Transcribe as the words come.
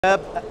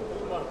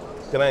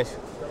تمام.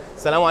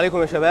 السلام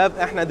عليكم يا شباب،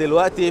 احنا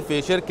دلوقتي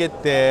في شركة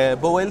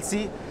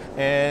بويلسي.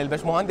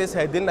 الباشمهندس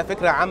هيديلنا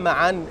فكرة عامة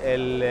عن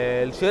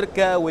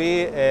الشركة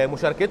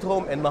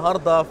ومشاركتهم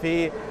النهاردة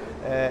في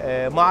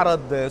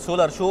معرض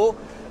سولار شو.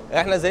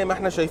 احنا زي ما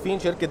احنا شايفين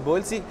شركة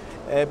بويلسي.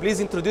 Please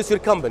introduce your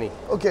company.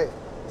 Okay.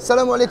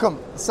 Assalamu alaikum.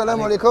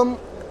 Assalamu alaikum.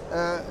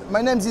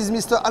 My name is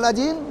Mr.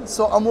 Aladdin.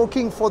 So I'm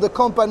working for the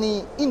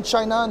company in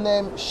China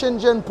named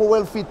Shenzhen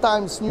Powealthy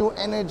Times New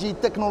Energy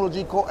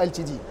Technology Co.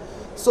 Ltd.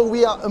 So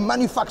we are a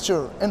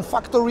manufacturer and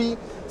factory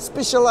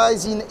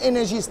specialized in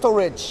energy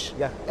storage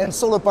and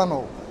solar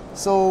panel.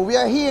 So we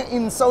are here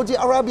in Saudi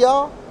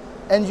Arabia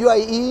and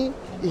UAE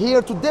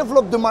here to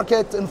develop the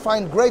market and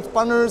find great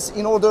partners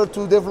in order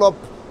to develop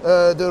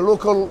the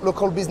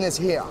local business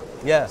here.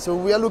 Yeah. So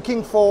we are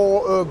looking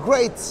for a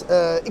great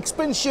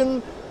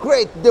expansion,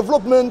 great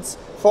development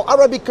for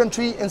Arabic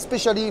country and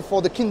especially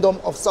for the Kingdom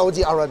of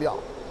Saudi Arabia.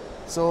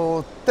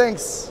 So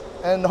thanks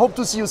and hope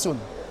to see you soon.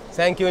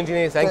 Thank you,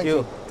 engineer. Thank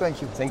you.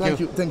 Thank you. Thank Thank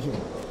you. you. Thank you.